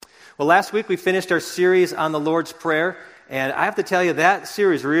Well, last week we finished our series on the Lord's Prayer, and I have to tell you, that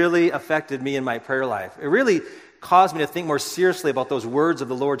series really affected me in my prayer life. It really caused me to think more seriously about those words of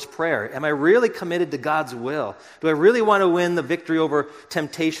the Lord's Prayer. Am I really committed to God's will? Do I really want to win the victory over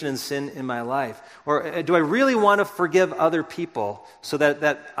temptation and sin in my life? Or do I really want to forgive other people so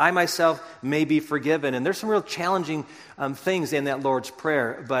that I myself may be forgiven? And there's some real challenging things in that Lord's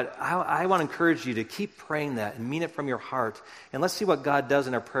Prayer, but I want to encourage you to keep praying that and mean it from your heart. And let's see what God does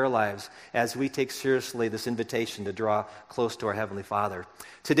in our prayer lives as we take seriously this invitation to draw close to our Heavenly Father.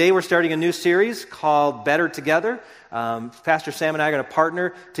 Today we're starting a new series called Better Together. Pastor Sam and I are going to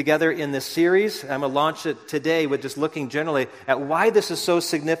partner together in this series. I'm going to launch it today with just looking generally at why this is so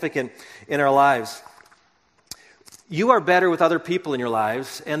significant in our lives. You are better with other people in your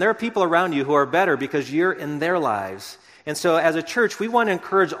lives, and there are people around you who are better because you're in their lives. And so as a church, we want to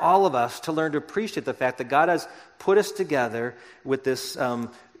encourage all of us to learn to appreciate the fact that God has put us together with this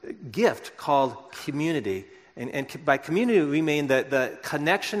gift called community. And by community, we mean the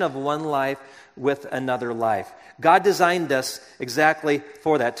connection of one life with another life. God designed us exactly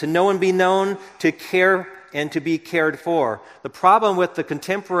for that, to know and be known, to care and to be cared for. The problem with the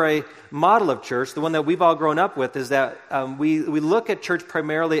contemporary model of church, the one that we've all grown up with, is that we look at church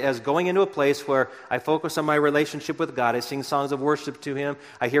primarily as going into a place where I focus on my relationship with God, I sing songs of worship to Him,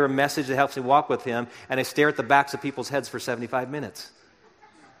 I hear a message that helps me walk with Him, and I stare at the backs of people's heads for 75 minutes.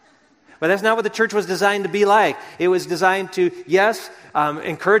 But that's not what the church was designed to be like. It was designed to, yes,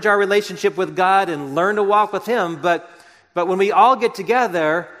 encourage our relationship with God and learn to walk with Him, but when we all get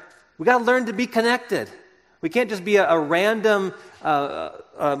together, we got to learn to be connected. We can't just be a random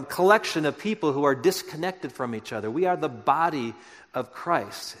collection of people who are disconnected from each other. We are the body of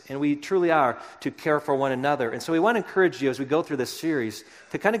Christ, and we truly are to care for one another. And so we want to encourage you as we go through this series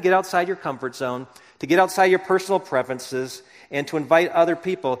to kind of get outside your comfort zone, to get outside your personal preferences, and to invite other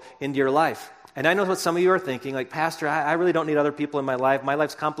people into your life. And I know what some of you are thinking, like, Pastor, I really don't need other people in my life. My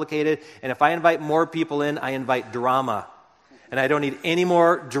life's complicated, and if I invite more people in, I invite drama. And I don't need any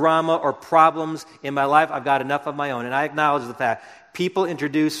more drama or problems in my life. I've got enough of my own. And I acknowledge the fact people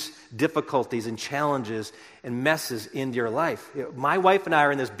introduce difficulties and challenges and messes into your life. My wife and I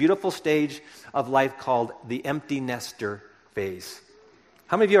are in this beautiful stage of life called the empty nester phase.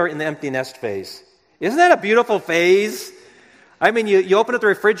 How many of you are in the empty nest phase? Isn't that a beautiful phase? I mean, you open up the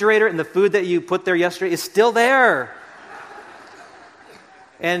refrigerator and the food that you put there yesterday is still there.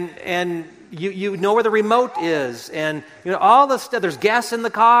 And you know where the remote is, and you know all the stuff. There's gas in the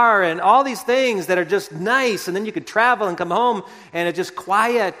car, and all these things that are just nice. And then you could travel and come home, and it's just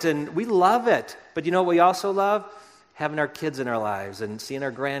quiet, and we love it. But you know what we also love? Having our kids in our lives and seeing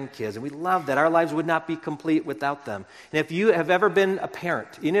our grandkids, and we love that. Our lives would not be complete without them. And if you have ever been a parent,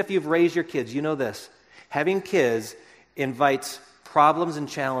 even if you've raised your kids, you know this: having kids invites problems and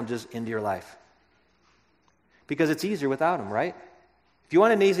challenges into your life because it's easier without them, right? If you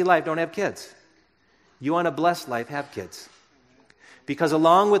want an easy life, don't have kids. You want a blessed life, have kids. Because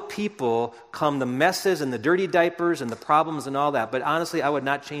along with people come the messes and the dirty diapers and the problems and all that. But honestly, I would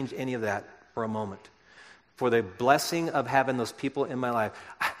not change any of that for a moment. For the blessing of having those people in my life.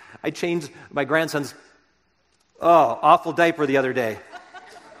 I changed my grandson's awful diaper the other day.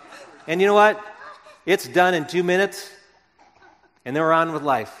 And you know what? It's done in 2 minutes. And then we're on with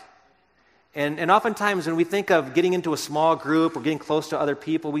life. And oftentimes when we think of getting into a small group or getting close to other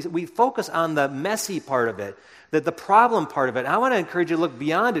people, we focus on the messy part of it, the problem part of it. And I want to encourage you to look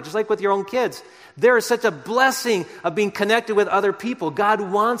beyond it, just like with your own kids. There is such a blessing of being connected with other people. God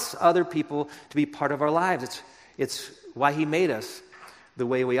wants other people to be part of our lives. It's why He made us the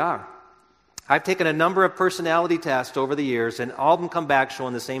way we are. I've taken a number of personality tests over the years, and all of them come back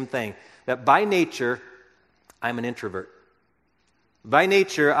showing the same thing, that by nature, I'm an introvert. By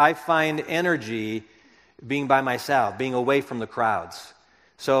nature, I find energy being by myself, being away from the crowds.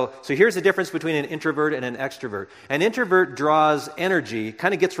 So here's the difference between an introvert and an extrovert. An introvert draws energy,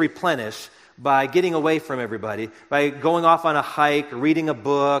 kind of gets replenished by getting away from everybody, by going off on a hike, reading a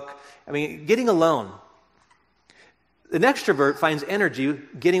book, getting alone. An extrovert finds energy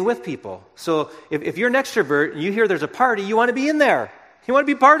getting with people. So if you're an extrovert and you hear there's a party, you want to be in there. You want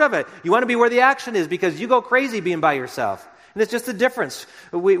to be part of it. You want to be where the action is because you go crazy being by yourself. And it's just the difference.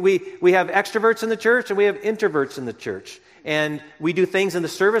 We have extroverts in the church and we have introverts in the church. And we do things in the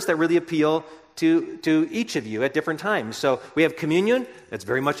service that really appeal to each of you at different times. So we have communion, that's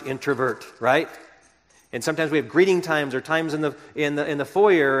very much introvert, right? And sometimes we have greeting times or times in the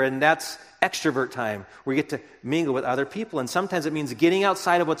foyer, and that's extrovert time, where you get to mingle with other people. And sometimes it means getting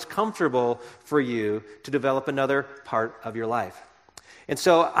outside of what's comfortable for you to develop another part of your life. And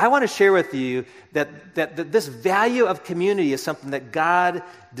so I want to share with you that this value of community is something that God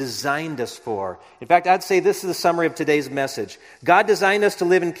designed us for. In fact, I'd say this is the summary of today's message. God designed us to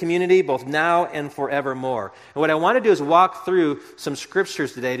live in community both now and forevermore. And what I want to do is walk through some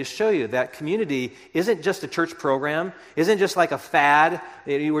scriptures today to show you that community isn't just a church program, isn't just like a fad.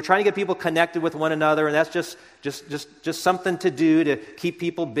 We're trying to get people connected with one another, and that's just something to do to keep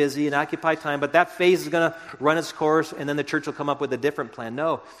people busy and occupy time. But that phase is going to run its course, and then the church will come up with a different plan.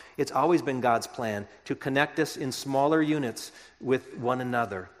 No, it's always been God's plan to connect us in smaller units with one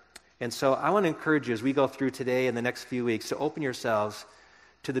another. And so I want to encourage you as we go through today and the next few weeks to open yourselves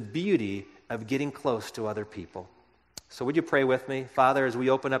to the beauty of getting close to other people. So would you pray with me? Father, as we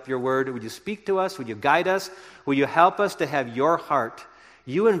open up your word, would you speak to us? Would you guide us? Will you help us to have your heart?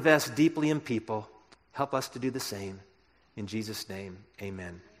 You invest deeply in people. Help us to do the same. In Jesus' name,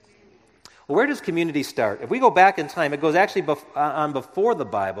 amen. Well, where does community start? If we go back in time, it goes actually before the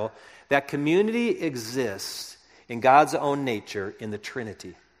Bible, that community exists in God's own nature in the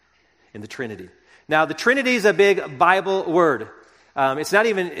Trinity. Now, the Trinity is a big Bible word. It's not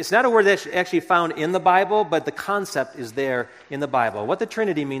a word that's actually found in the Bible, but the concept is there in the Bible. What the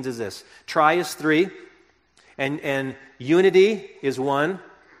Trinity means is this: tri is three, and unity is one.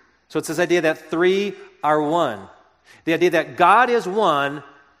 So it's this idea that three are one. The idea that God is one,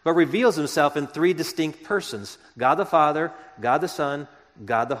 but reveals himself in three distinct persons: God the Father, God the Son,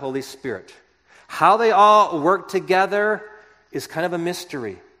 God the Holy Spirit. How they all work together is kind of a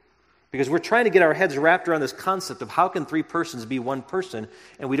mystery, because we're trying to get our heads wrapped around this concept of how can three persons be one person,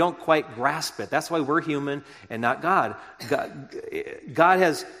 and we don't quite grasp it. That's why we're human and not God. God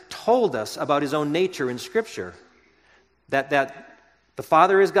has told us about his own nature in Scripture, that the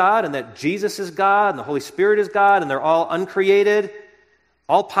Father is God, and that Jesus is God, and the Holy Spirit is God, and they're all uncreated,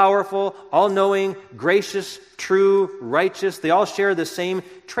 all powerful, all knowing, gracious, true, righteous. They all share the same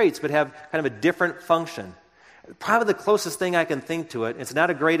traits, but have kind of a different function. Probably the closest thing I can think to it, it's not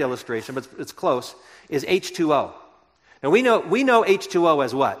a great illustration, but it's close, is H2O. Now we know H2O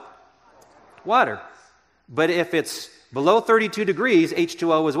as what? Water. But if it's below 32 degrees,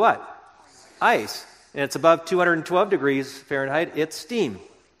 H2O is what? Ice. And it's above 212 degrees Fahrenheit, it's steam.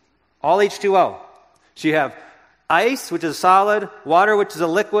 All H2O. So you have ice, which is a solid, water, which is a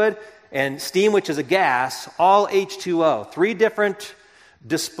liquid, and steam, which is a gas, all H2O. Three different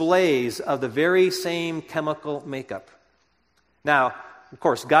displays of the very same chemical makeup. Now, of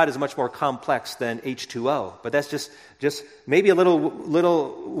course, God is much more complex than H2O, but that's just maybe a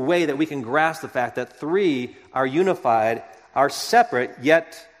little way that we can grasp the fact that three are unified, are separate,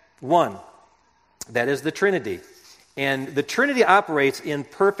 yet one. That is the Trinity. And the Trinity operates in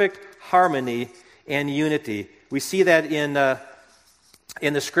perfect harmony and unity. We see that in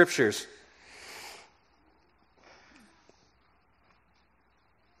the Scriptures.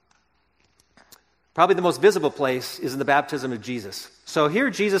 Probably the most visible place is in the baptism of Jesus. So here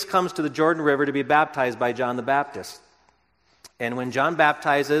Jesus comes to the Jordan River to be baptized by John the Baptist. And when John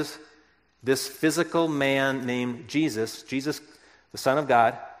baptizes this physical man named Jesus, the Son of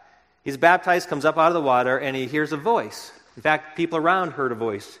God, he's baptized, comes up out of the water, and he hears a voice. In fact, people around heard a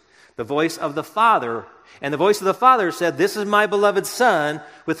voice. The voice of the Father. And the voice of the Father said, "This is my beloved Son,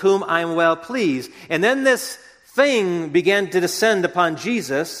 with whom I am well pleased." And then this thing began to descend upon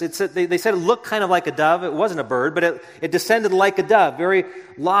Jesus. They said it looked kind of like a dove. It wasn't a bird, but it descended like a dove, very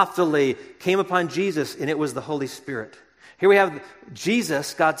loftily, came upon Jesus, and it was the Holy Spirit. Here we have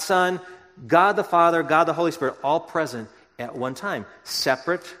Jesus, God's Son, God the Father, God the Holy Spirit, all present at one time,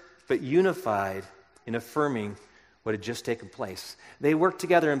 separate but unified in affirming what had just taken place. They worked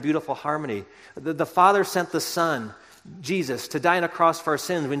together in beautiful harmony. The Father sent the Son, Jesus, to die on a cross for our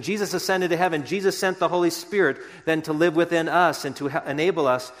sins. When Jesus ascended to heaven, Jesus sent the Holy Spirit then to live within us and to enable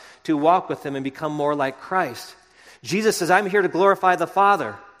us to walk with him and become more like Christ. Jesus says, "I'm here to glorify the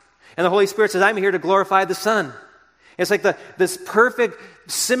Father." And the Holy Spirit says, "I'm here to glorify the Son." It's like this perfect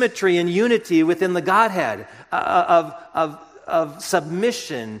symmetry and unity within the Godhead of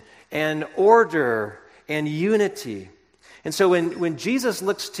submission and order and unity. And so when Jesus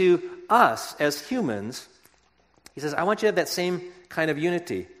looks to us as humans, he says, "I want you to have that same kind of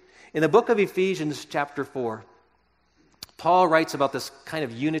unity." In the book of Ephesians chapter 4, Paul writes about this kind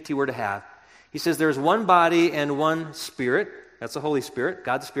of unity we're to have. He says, "There's one body and one Spirit." That's the Holy Spirit,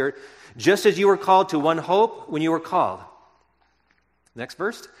 God's Spirit. "Just as you were called to one hope when you were called." Next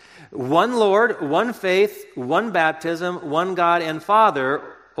verse. "One Lord, one faith, one baptism, one God and Father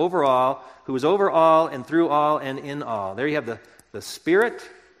over all, who is over all and through all and in all." There you have the Spirit,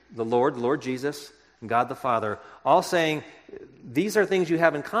 the Lord Jesus, and God the Father, all saying, these are things you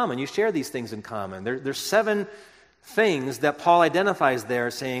have in common. You share these things in common. There's 7 things that Paul identifies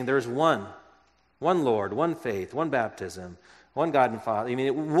there, saying there's one Lord, one faith, one baptism, One God and Father. I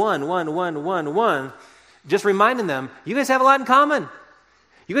mean, one. Just reminding them, you guys have a lot in common.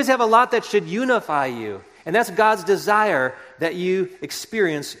 You guys have a lot that should unify you. And that's God's desire, that you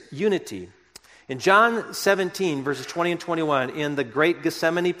experience unity. In John 17, verses 20 and 21, in the Great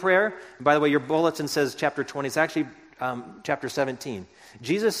Gethsemane prayer, and by the way, your bulletin says chapter 20, it's actually chapter 17.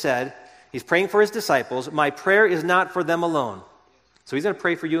 Jesus said, he's praying for his disciples, my prayer is not for them alone. So he's going to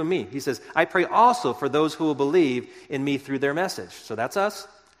pray for you and me. He says, I pray also for those who will believe in me through their message. So that's us.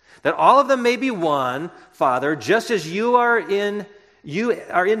 That all of them may be one, Father, just as you are in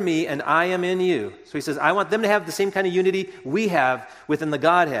me and I am in you. So he says, I want them to have the same kind of unity we have within the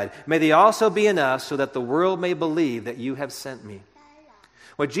Godhead. May they also be in us so that the world may believe that you have sent me.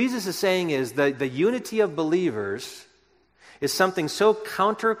 What Jesus is saying is that the unity of believers is something so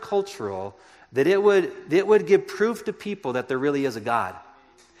countercultural that it would give proof to people that there really is a God.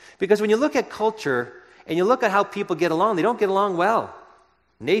 Because when you look at culture and you look at how people get along, they don't get along well.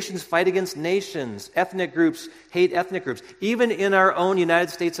 Nations fight against nations. Ethnic groups hate ethnic groups. Even in our own United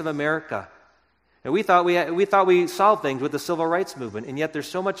States of America. And we thought we solved things with the civil rights movement, and yet there's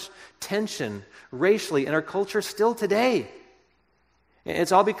so much tension racially in our culture still today. And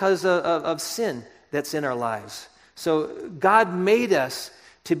it's all because of sin that's in our lives. So God made us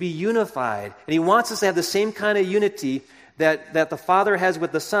to be unified, and he wants us to have the same kind of unity that the Father has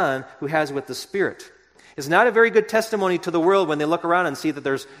with the Son, who has with the Spirit. It's not a very good testimony to the world when they look around and see that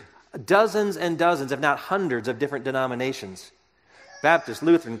there's dozens and dozens, if not hundreds, of different denominations. Baptist,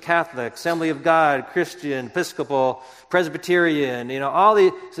 Lutheran, Catholic, Assembly of God, Christian, Episcopal, Presbyterian, all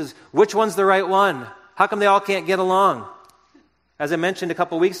these. Says, which one's the right one? How come they all can't get along? As I mentioned a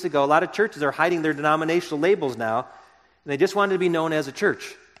couple weeks ago, a lot of churches are hiding their denominational labels now, and they just wanted to be known as a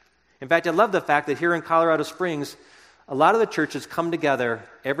church. In fact, I love the fact that here in Colorado Springs, a lot of the churches come together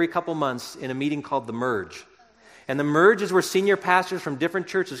every couple months in a meeting called the Merge. And the Merge is where senior pastors from different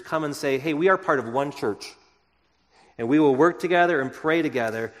churches come and say, hey, we are part of one church. And we will work together and pray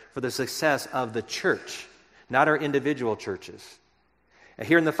together for the success of the church, not our individual churches. And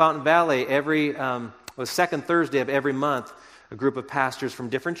here in the Fountain Valley, every second Thursday of every month, a group of pastors from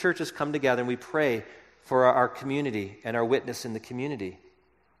different churches come together and we pray for our community and our witness in the community.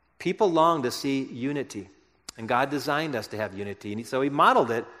 People long to see unity. And God designed us to have unity. And so he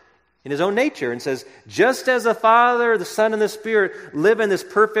modeled it in his own nature and says, just as the Father, the Son, and the Spirit live in this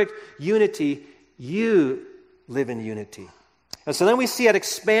perfect unity, you live in unity. And so then we see it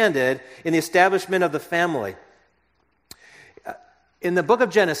expanded in the establishment of the family. In the book of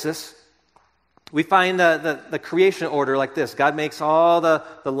Genesis, we find the creation order like this. God makes all the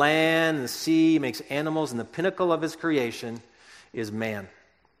land and the sea, makes animals, and the pinnacle of his creation is man.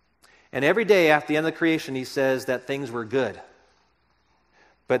 And every day after the end of the creation, he says that things were good.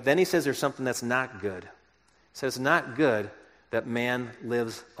 But then he says there's something that's not good. He says it's not good that man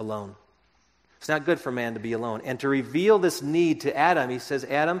lives alone. It's not good for man to be alone. And to reveal this need to Adam, he says,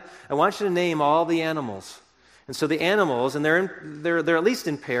 Adam, I want you to name all the animals. And so the animals, and they're at least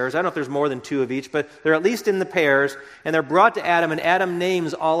in pairs. I don't know if there's more than two of each, but they're at least in the pairs. And they're brought to Adam, and Adam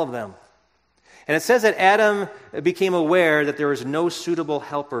names all of them. And it says that Adam became aware that there was no suitable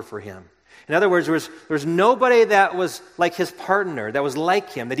helper for him. In other words, there was nobody that was like his partner, that was like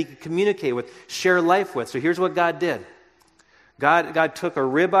him, that he could communicate with, share life with. So here's what God did. God took a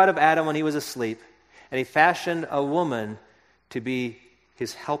rib out of Adam when he was asleep, and he fashioned a woman to be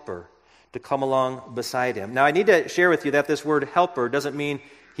his helper, to come along beside him. Now, I need to share with you that this word helper doesn't mean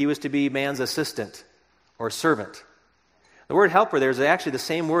he was to be man's assistant or servant. The word helper there is actually the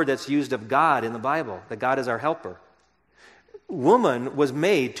same word that's used of God in the Bible, that God is our helper. Woman was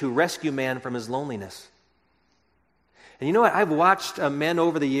made to rescue man from his loneliness. And you know what? I've watched men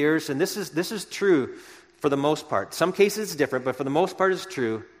over the years, and this is true for the most part. Some cases it's different, but for the most part it's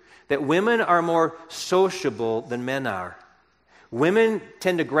true, that women are more sociable than men are. Women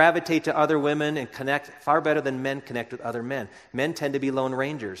tend to gravitate to other women and connect far better than men connect with other men. Men tend to be lone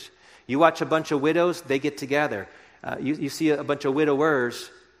rangers. You watch a bunch of widows, they get together. You see a bunch of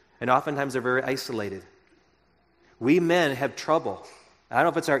widowers, and oftentimes they're very isolated. We men have trouble. I don't know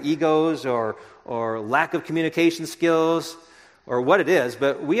if it's our egos or lack of communication skills or what it is,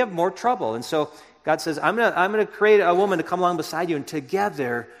 but we have more trouble. And so God says, I'm going to create a woman to come along beside you, and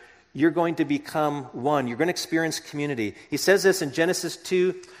together you're going to become one. You're going to experience community. He says this in Genesis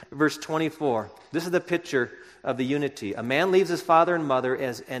 2, verse 24. This is the picture of the unity. A man leaves his father and mother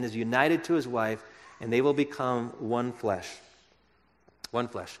and is united to his wife, and they will become one flesh. One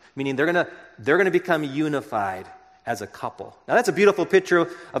flesh. Meaning they're going to become unified as a couple. Now that's a beautiful picture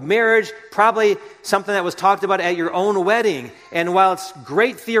of marriage, probably something that was talked about at your own wedding. And while it's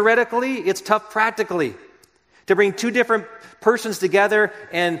great theoretically, it's tough practically. To bring two different persons together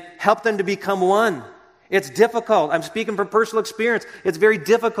and help them to become one. It's difficult. I'm speaking from personal experience. It's very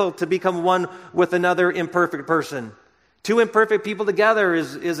difficult to become one with another imperfect person. Two imperfect people together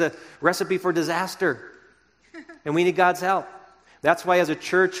is a recipe for disaster. And we need God's help. That's why as a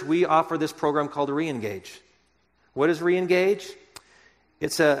church, we offer this program called Reengage. What is Reengage?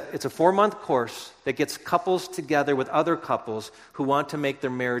 It's a 4-month course that gets couples together with other couples who want to make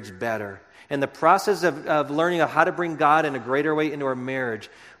their marriage better. And the process of learning how to bring God in a greater way into our marriage,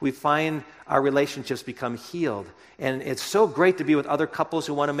 we find our relationships become healed. And it's so great to be with other couples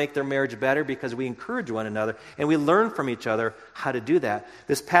who want to make their marriage better because we encourage one another and we learn from each other how to do that.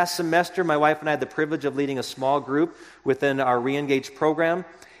 This past semester, my wife and I had the privilege of leading a small group within our Reengage program.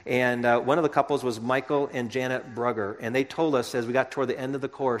 And one of the couples was Michael and Janet Brugger. And they told us as we got toward the end of the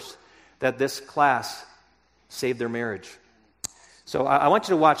course that this class saved their marriage. So I want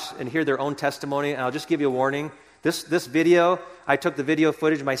you to watch and hear their own testimony. And I'll just give you a warning. This video, I took the video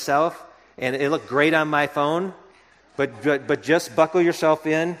footage myself, and it looked great on my phone. But just buckle yourself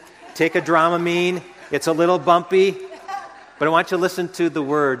in. Take a Dramamine. It's a little bumpy. But I want you to listen to the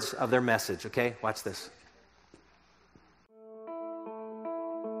words of their message, okay? Watch this.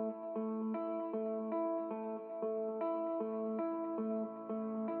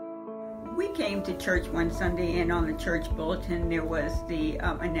 We came to church one Sunday, and on the church bulletin there was the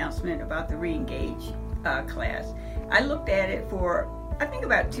announcement about the Reengage class. I looked at it for I think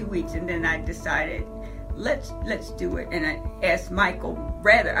about 2 weeks, and then I decided let's do it. And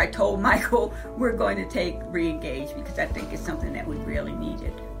I told Michael we're going to take Reengage because I think it's something that we really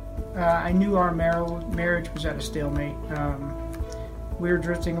needed. I knew our marriage was at a stalemate. We were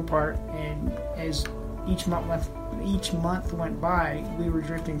drifting apart, and as each month went by, we were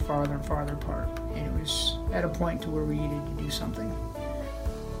drifting farther and farther apart, and it was at a point to where we needed to do something.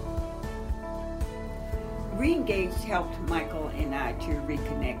 Reengage helped Michael and I to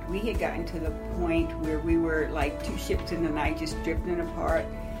reconnect. We had gotten to the point where we were like two ships in the night, just drifting apart,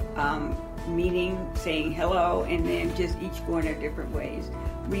 meeting, saying hello, and then just each going our different ways.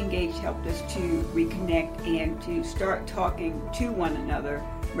 Reengage helped us to reconnect and to start talking to one another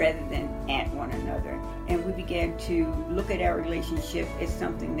rather than at one another. And we began to look at our relationship as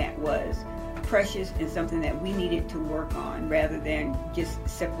something that was precious and something that we needed to work on rather than just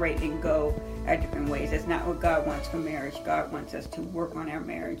separate and go our different ways. That's not what God wants for marriage. God wants us to work on our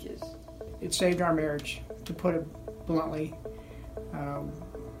marriages. It saved our marriage, to put it bluntly.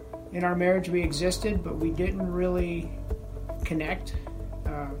 In our marriage we existed, but we didn't really connect.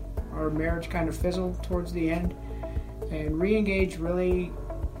 Our marriage kind of fizzled towards the end, and Reengage really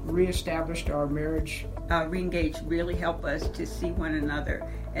reestablished our marriage. Reengage really helped us to see one another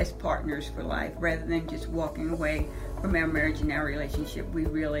as partners for life rather than just walking away from our marriage and our relationship. We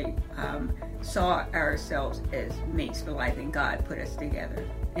really saw ourselves as mates for life, and God put us together,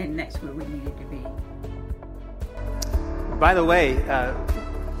 and that's where we needed to be. By the way,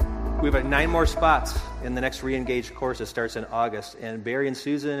 we have 9 more spots in the next Reengage course that starts in August. And Barry and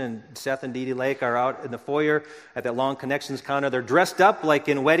Susan and Seth and Dee Dee Lake are out in the foyer at that long connections counter. They're dressed up like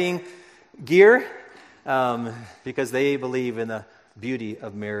in wedding gear because they believe in the beauty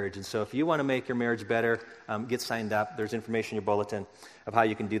of marriage. And so if you want to make your marriage better, get signed up. There's information in your bulletin of how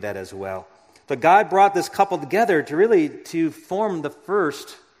you can do that as well. So God brought this couple together to form the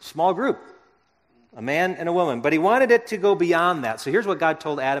first small group. A man and a woman. But he wanted it to go beyond that. So here's what God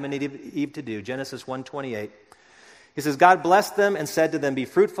told Adam and Eve to do. Genesis 1:28. He says, God blessed them and said to them, be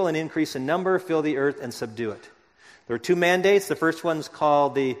fruitful and increase in number, fill the earth and subdue it. There were 2 mandates. The first one's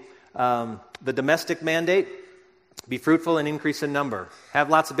called the domestic mandate. Be fruitful and increase in number. Have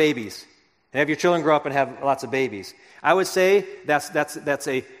lots of babies. And have your children grow up and have lots of babies. I would say that's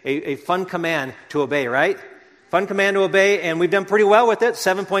a fun command to obey, right? Fun command to obey, and we've done pretty well with it.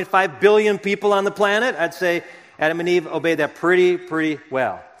 7.5 billion people on the planet. I'd say Adam and Eve obeyed that pretty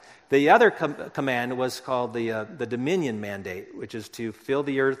well. The other command was called the dominion mandate, which is to fill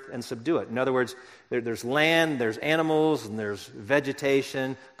the earth and subdue it. In other words, there's land, there's animals, and there's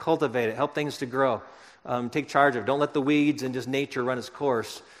vegetation. Cultivate it. Help things to grow. Take charge of it. Don't let the weeds and just nature run its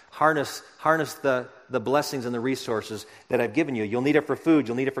course. Harness the blessings and the resources that I've given you. You'll need it for food,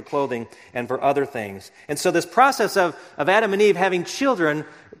 you'll need it for clothing, and for other things. And so this process of Adam and Eve having children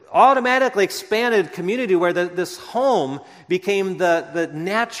automatically expanded community where this home became the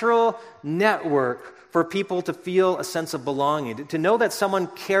natural network for people to feel a sense of belonging, to know that someone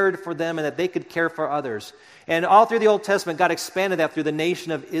cared for them and that they could care for others. And all through the Old Testament, God expanded that through the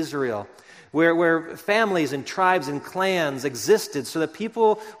nation of Israel, where families and tribes and clans existed so that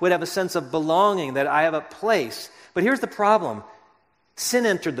people would have a sense of belonging, that I have a place. But here's the problem. Sin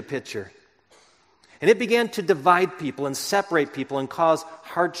entered the picture. And it began to divide people and separate people and cause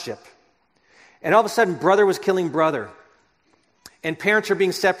hardship. And all of a sudden, brother was killing brother. And parents are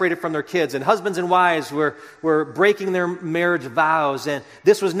being separated from their kids. And husbands and wives were breaking their marriage vows. And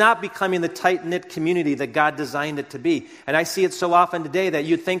this was not becoming the tight-knit community that God designed it to be. And I see it so often today that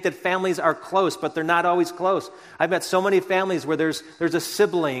you'd think that families are close, but they're not always close. I've met so many families where there's a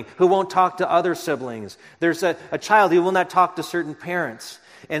sibling who won't talk to other siblings. There's a child who will not talk to certain parents.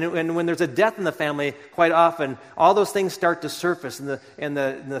 And when there's a death in the family, quite often, all those things start to surface, and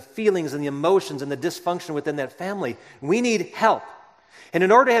the feelings and the emotions and the dysfunction within that family. We need help. And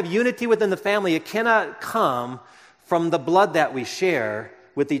in order to have unity within the family, it cannot come from the blood that we share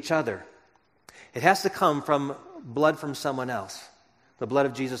with each other. It has to come from blood from someone else, the blood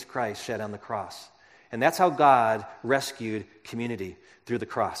of Jesus Christ shed on the cross. And that's how God rescued community, through the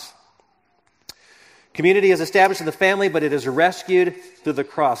cross. Community is established in the family, but it is rescued through the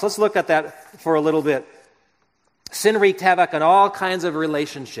cross. Let's look at that for a little bit. Sin wreaked havoc on all kinds of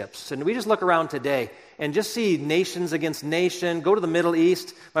relationships. And we just look around today and just see nations against nation. Go to the Middle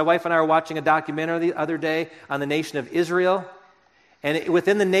East. My wife and I were watching a documentary the other day on the nation of Israel. And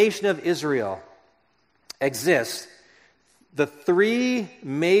within the nation of Israel exist the three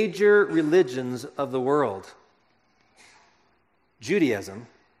major religions of the world: Judaism,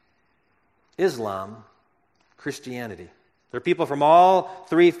 Islam, Christianity. There are people from all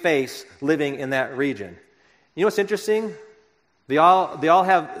three faiths living in that region. You know what's interesting? They all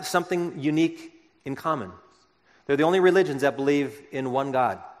have something unique in common. They're the only religions that believe in one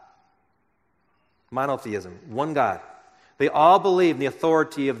God. Monotheism, one God. They all believe in the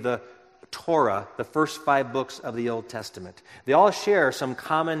authority of the Torah, the first 5 books of the Old Testament. They all share some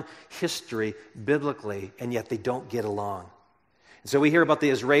common history biblically, and yet they don't get along. So we hear about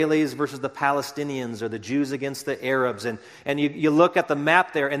the Israelis versus the Palestinians, or the Jews against the Arabs. And you look at the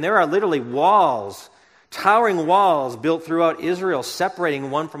map there, and there are literally walls, towering walls built throughout Israel,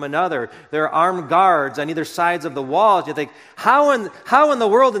 separating one from another. There are armed guards on either sides of the walls. You think, how in the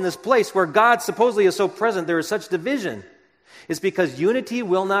world, in this place where God supposedly is so present, there is such division? It's because unity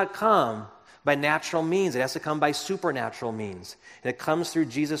will not come by natural means. It has to come by supernatural means. And it comes through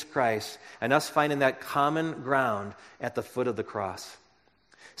Jesus Christ and us finding that common ground at the foot of the cross.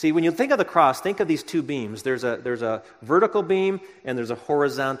 See, when you think of the cross, think of these two beams. There's a vertical beam and there's a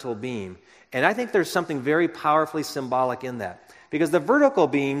horizontal beam. And I think there's something very powerfully symbolic in that. Because the vertical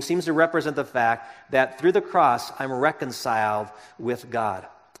beam seems to represent the fact that through the cross, I'm reconciled with God.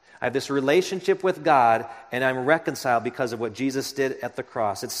 I have this relationship with God, and I'm reconciled because of what Jesus did at the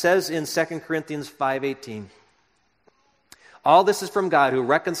cross. It says in 2 Corinthians 5:18, all this is from God, who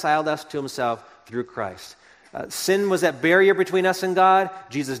reconciled us to himself through Christ. Sin was that barrier between us and God.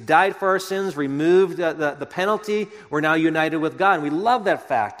 Jesus died for our sins, removed the penalty. We're now united with God, and we love that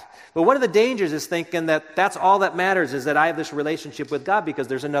fact. But one of the dangers is thinking that that's all that matters, is that I have this relationship with God, because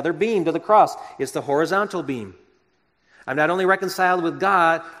there's another beam to the cross. It's the horizontal beam. I'm not only reconciled with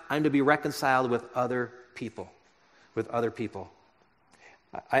God, I'm to be reconciled with other people.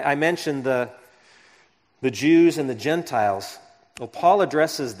 I mentioned the Jews and the Gentiles. Well, Paul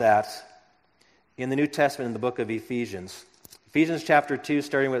addresses that in the New Testament in the book of Ephesians. Ephesians chapter 2,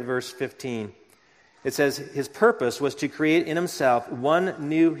 starting with verse 15. It says, his purpose was to create in himself one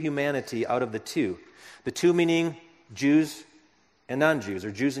new humanity out of the two. The two meaning Jews and non-Jews,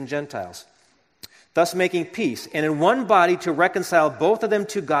 or Jews and Gentiles. Thus making peace, and in one body to reconcile both of them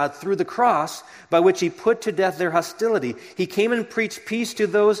to God through the cross, by which he put to death their hostility. He came and preached peace to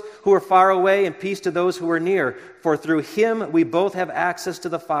those who were far away and peace to those who were near. For through him we both have access to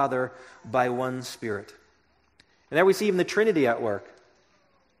the Father by one Spirit. And there we see even the Trinity at work.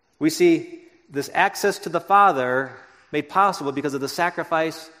 We see this access to the Father made possible because of the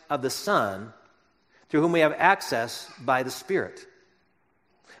sacrifice of the Son, through whom we have access by the Spirit.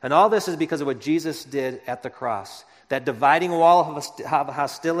 And all this is because of what Jesus did at the cross. That dividing wall of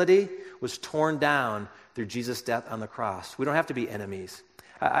hostility was torn down through Jesus' death on the cross. We don't have to be enemies.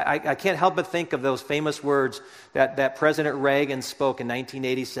 I can't help but think of those famous words that President Reagan spoke in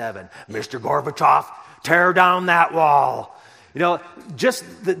 1987. Mr. Gorbachev, tear down that wall. You know, just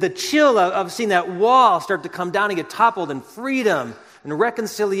the chill of seeing that wall start to come down and get toppled, and freedom and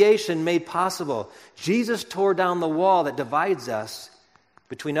reconciliation made possible. Jesus tore down the wall that divides us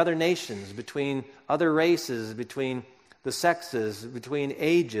between other nations, between other races, between the sexes, between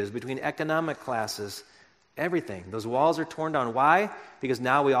ages, between economic classes, everything. Those walls are torn down. Why? Because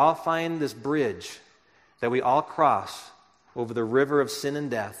now we all find this bridge that we all cross over the river of sin and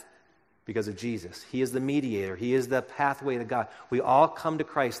death because of Jesus. He is the mediator. He is the pathway to God. We all come to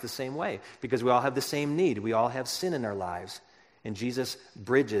Christ the same way because we all have the same need. We all have sin in our lives. And Jesus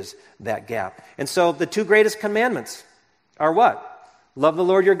bridges that gap. And so the two greatest commandments are what? Love the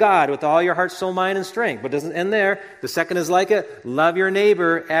Lord your God with all your heart, soul, mind, and strength. But it doesn't end there. The second is like it. Love your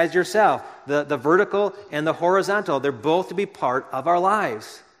neighbor as yourself. The vertical and the horizontal, they're both to be part of our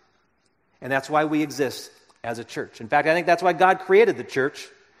lives. And that's why we exist as a church. In fact, I think that's why God created the church.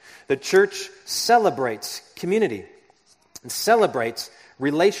 The church celebrates community and celebrates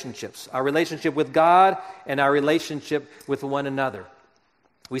relationships, our relationship with God and our relationship with one another.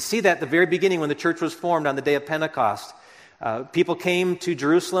 We see that at the very beginning when the church was formed on the day of Pentecost. People came to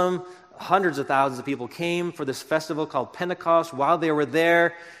Jerusalem. Hundreds of thousands of people came for this festival called Pentecost. While they were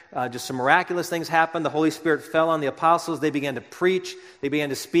there, just some miraculous things happened. The Holy Spirit fell on the apostles. They began to preach. They began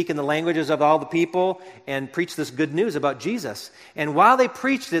to speak in the languages of all the people and preach this good news about Jesus. And while they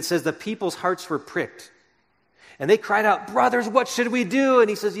preached, it says the people's hearts were pricked. And they cried out, "Brothers, what should we do?" And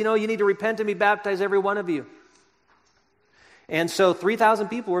he says, you need to repent and be baptized, every one of you. And so 3,000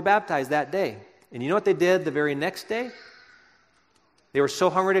 people were baptized that day. And you know what they did the very next day? They were so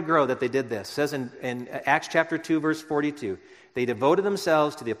hungry to grow that they did this. It says in Acts chapter 2, verse 42, they devoted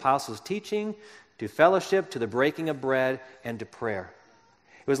themselves to the apostles' teaching, to fellowship, to the breaking of bread, and to prayer.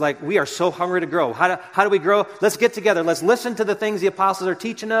 It was like, we are so hungry to grow. How do we grow? Let's get together. Let's listen to the things the apostles are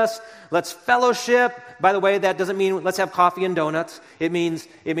teaching us. Let's fellowship. By the way, that doesn't mean let's have coffee and donuts. It means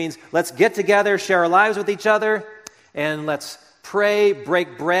let's get together, share our lives with each other, and let's pray,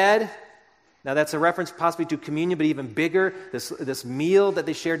 break bread. Now, that's a reference possibly to communion, but even bigger, this meal that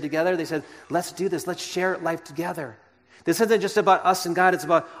they shared together. They said, let's do this. Let's share life together. This isn't just about us and God. It's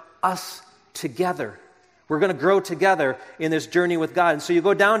about us together. We're going to grow together in this journey with God. And so you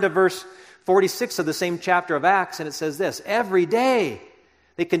go down to verse 46 of the same chapter of Acts, and it says this: every day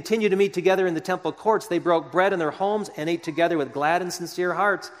they continued to meet together in the temple courts. They broke bread in their homes and ate together with glad and sincere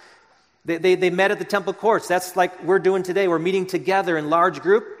hearts. They met at the temple courts. That's like we're doing today. We're meeting together in large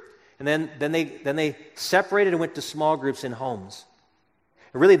group. And then they separated and went to small groups in homes.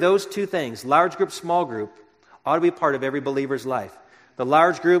 And really, those two things, large group, small group, ought to be part of every believer's life. The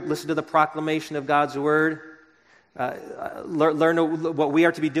large group, listen to the proclamation of God's word. Learn what we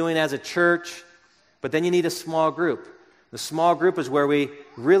are to be doing as a church. But then you need a small group. The small group is where we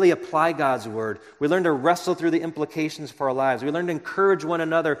really apply God's word. We learn to wrestle through the implications for our lives. We learn to encourage one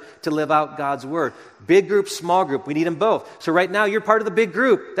another to live out God's word. Big group, small group, we need them both. So right now you're part of the big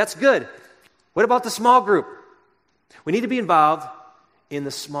group. That's good. What about the small group? We need to be involved in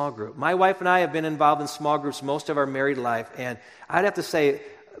the small group. My wife and I have been involved in small groups most of our married life, and I'd have to say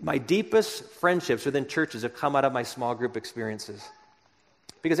my deepest friendships within churches have come out of my small group experiences.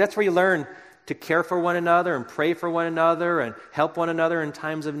 Because that's where you learn to care for one another and pray for one another and help one another in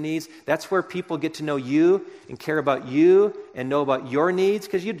times of needs. That's where people get to know you and care about you and know about your needs,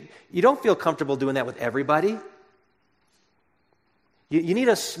 because you don't feel comfortable doing that with everybody. You need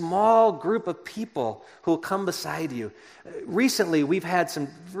a small group of people who will come beside you. Recently, we've had some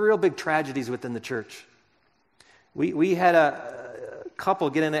real big tragedies within the church. We had a couple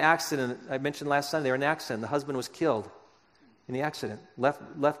get in an accident. I mentioned last Sunday, they were in an accident. The husband was killed in the accident,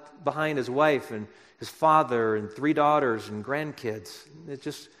 left behind his wife and his father and 3 daughters and grandkids. It's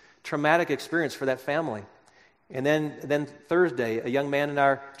just traumatic experience for that family. And then Thursday, a young man in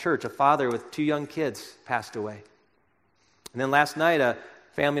our church, a father with 2 young kids, passed away. And then last night, a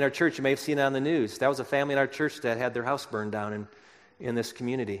family in our church, you may have seen it on the news. That was a family in our church that had their house burned down in this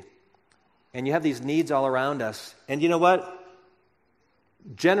community. And you have these needs all around us. And you know what?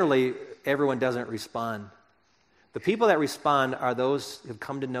 Generally, everyone doesn't respond. The people that respond are those who have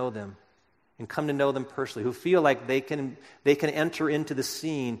come to know them and come to know them personally, who feel like they can enter into the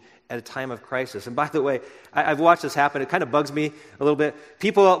scene at a time of crisis. And by the way, I've watched this happen. It kind of bugs me a little bit.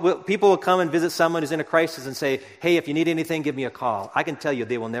 People will come and visit someone who's in a crisis and say, "Hey, if you need anything, give me a call." I can tell you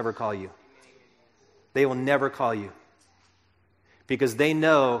they will never call you. They will never call you. Because they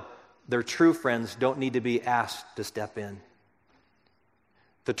know their true friends don't need to be asked to step in.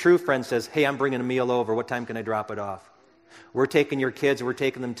 The true friend says, "Hey, I'm bringing a meal over. What time can I drop it off? We're taking your kids. We're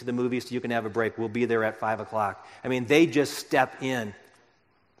taking them to the movies so you can have a break. We'll be there at 5 o'clock. I mean, they just step in.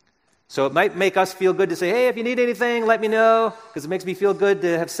 So it might make us feel good to say, "Hey, if you need anything, let me know," because it makes me feel good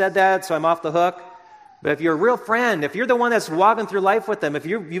to have said that, so I'm off the hook. But if you're a real friend, if you're the one that's walking through life with them, if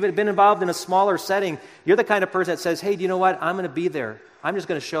you've been involved in a smaller setting, you're the kind of person that says, "Hey, do you know what? I'm going to be there. I'm just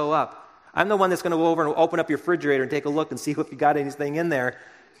going to show up. I'm the one that's going to go over and open up your refrigerator and take a look and see if you got anything in there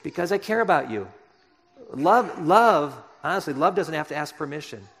because I care about you." Love, honestly, love doesn't have to ask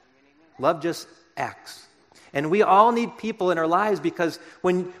permission. Love just acts. And we all need people in our lives, because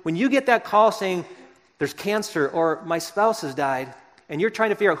when you get that call saying there's cancer or my spouse has died and you're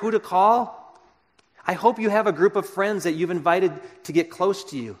trying to figure out who to call, I hope you have a group of friends that you've invited to get close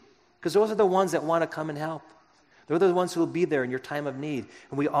to you, because those are the ones that want to come and help. They're the ones who will be there in your time of need.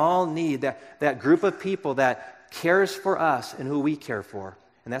 And we all need that group of people that cares for us and who we care for.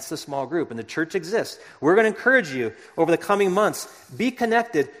 And that's the small group. And the church exists. We're going to encourage you over the coming months, be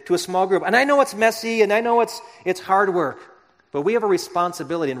connected to a small group. And I know it's messy, and I know it's hard work, but we have a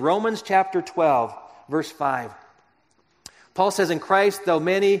responsibility. In Romans chapter 12, verse 5, Paul says, in Christ, though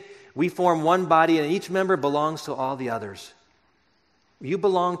many, we form one body, and each member belongs to all the others. You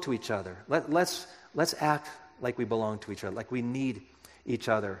belong to each other. Let's act like we belong to each other, like we need each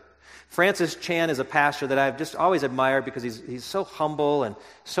other. Francis Chan is a pastor that I've just always admired because he's so humble and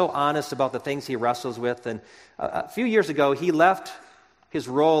so honest about the things he wrestles with. And a few years ago, he left his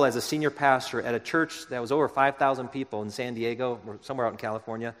role as a senior pastor at a church that was over 5,000 people in San Diego or somewhere out in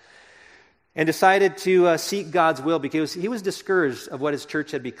California, and decided to seek God's will because he was discouraged of what his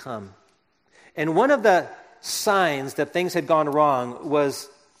church had become. And one of the signs that things had gone wrong was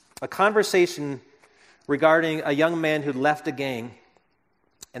a conversation regarding a young man who'd left a gang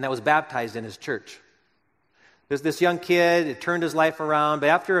and that was baptized in his church. There's this young kid, it turned his life around, but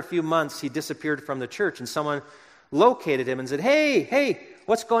after a few months, he disappeared from the church, and someone located him and said, hey,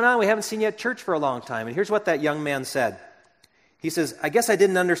 what's going on? We haven't seen you at church for a long time. And here's what that young man said. He says, I guess I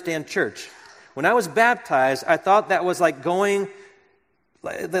didn't understand church. When I was baptized, I thought that was like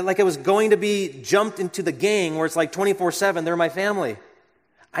it was going to be jumped into the gang where it's like 24/7, they're my family.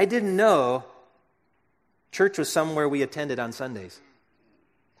 I didn't know church was somewhere we attended on Sundays.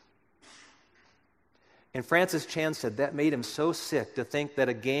 And Francis Chan said that made him so sick to think that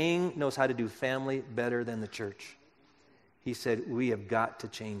a gang knows how to do family better than the church. He said, we have got to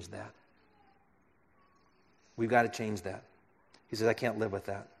change that. We've got to change that. He says, I can't live with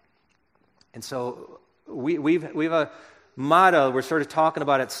that. And so we've a motto we're sort of talking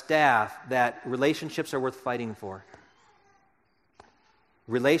about at staff, that relationships are worth fighting for.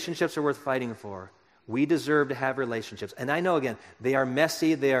 Relationships are worth fighting for. We deserve to have relationships. And I know, again, they are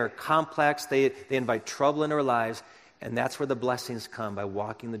messy, they are complex, they invite trouble into our lives, and that's where the blessings come, by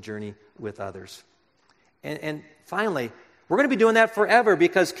walking the journey with others. And finally, we're going to be doing that forever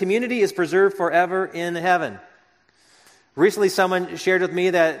because community is preserved forever in heaven. Recently, someone shared with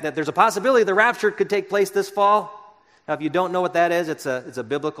me that there's a possibility the rapture could take place this fall. Now, if you don't know what that is, it's a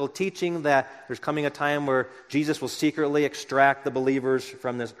biblical teaching that there's coming a time where Jesus will secretly extract the believers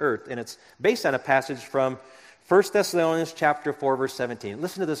from this earth. And it's based on a passage from 1 Thessalonians chapter 4, verse 17.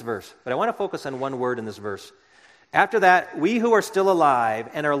 Listen to this verse, but I want to focus on one word in this verse. After that, we who are still alive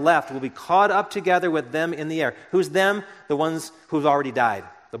and are left will be caught up together with them in the air. Who's them? The ones who've already died.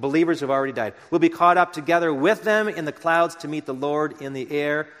 The believers who've already died. We'll be caught up together with them in the clouds to meet the Lord in the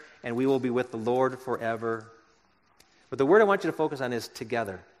air, and we will be with the Lord forever. But the word I want you to focus on is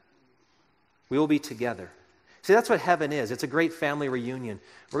together. We will be together. See, that's what heaven is. It's a great family reunion.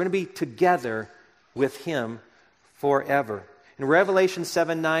 We're going to be together with Him forever. In Revelation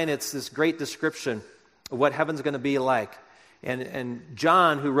 7:9, it's this great description of what heaven's going to be like. And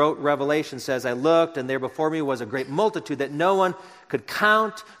John, who wrote Revelation, says, I looked, and there before me was a great multitude that no one could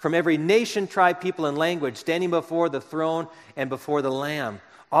count, from every nation, tribe, people, and language, standing before the throne and before the Lamb.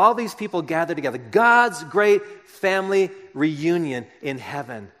 All these people gathered together. God's great family reunion in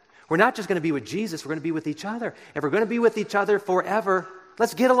heaven. We're not just going to be with Jesus, we're going to be with each other. If we're going to be with each other forever,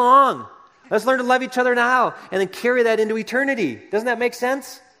 let's get along. Let's learn to love each other now and then carry that into eternity. Doesn't that make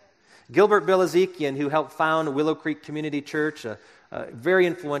sense? Gilbert Bilezikian, who helped found Willow Creek Community Church, a very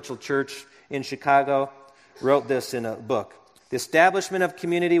influential church in Chicago, wrote this in a book. The establishment of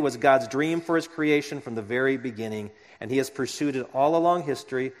community was God's dream for His creation from the very beginning, and He has pursued it all along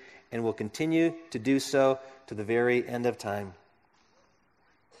history and will continue to do so to the very end of time.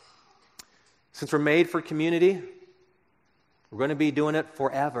 Since we're made for community, we're going to be doing it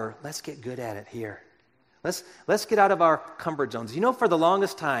forever. Let's get good at it here. Let's get out of our comfort zones. You know, for the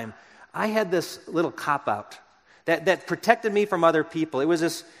longest time, I had this little cop-out that protected me from other people. It was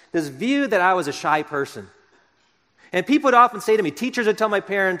this view that I was a shy person. And people would often say to me, teachers would tell my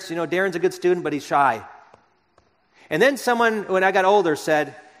parents, you know, Darren's a good student, but he's shy. And then someone, when I got older,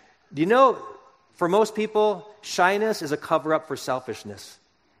 said, do you know, for most people, shyness is a cover-up for selfishness.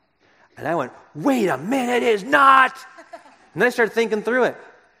 And I went, wait a minute, it is not! And then I started thinking through it.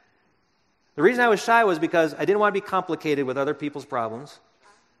 The reason I was shy was because I didn't want to be complicated with other people's problems.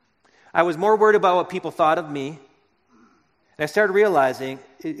 I was more worried about what people thought of me. And I started realizing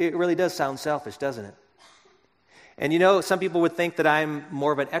it really does sound selfish, doesn't it? And you know, some people would think that I'm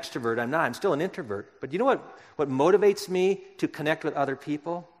more of an extrovert. I'm not. I'm still an introvert. But you know what motivates me to connect with other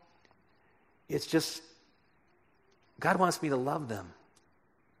people? It's just God wants me to love them.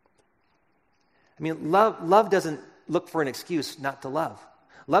 I mean, love doesn't look for an excuse not to love.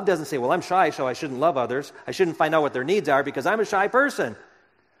 Love doesn't say, well, I'm shy, so I shouldn't love others. I shouldn't find out what their needs are because I'm a shy person.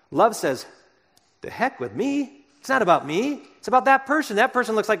 Love says, the heck with me. It's not about me. It's about that person. That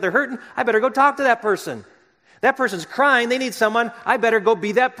person looks like they're hurting. I better go talk to that person. That person's crying. They need someone. I better go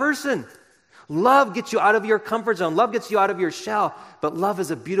be that person. Love gets you out of your comfort zone. Love gets you out of your shell. But love is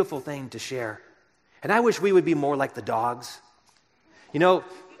a beautiful thing to share. And I wish we would be more like the dogs. You know,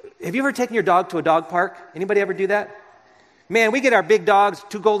 have you ever taken your dog to a dog park? Anybody ever do that? Man, we get our big dogs,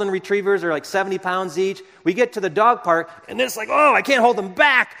 2 golden retrievers, they're like 70 pounds each. We get to the dog park, and it's like, oh, I can't hold them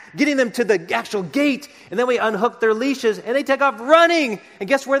back, getting them to the actual gate. And then we unhook their leashes, and they take off running. And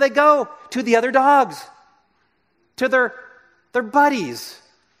guess where they go? To the other dogs, to their buddies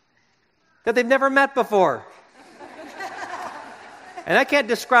that they've never met before. And I can't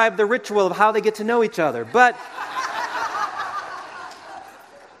describe the ritual of how they get to know each other, but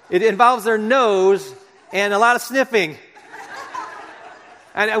it involves their nose and a lot of sniffing.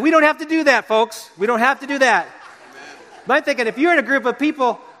 And we don't have to do that, folks. We don't have to do that. But I'm thinking, if you're in a group of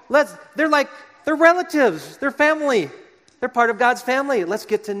people, they're relatives, they're family. They're part of God's family. Let's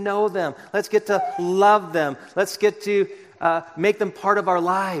get to know them. Let's get to love them. Let's get to make them part of our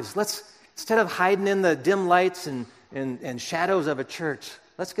lives. Instead of hiding in the dim lights and shadows of a church,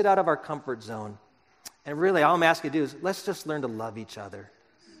 let's get out of our comfort zone. And really, all I'm asking you to do is let's just learn to love each other.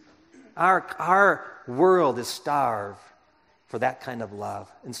 Our world is starved for that kind of love.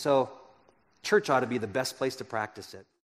 And so church ought to be the best place to practice it.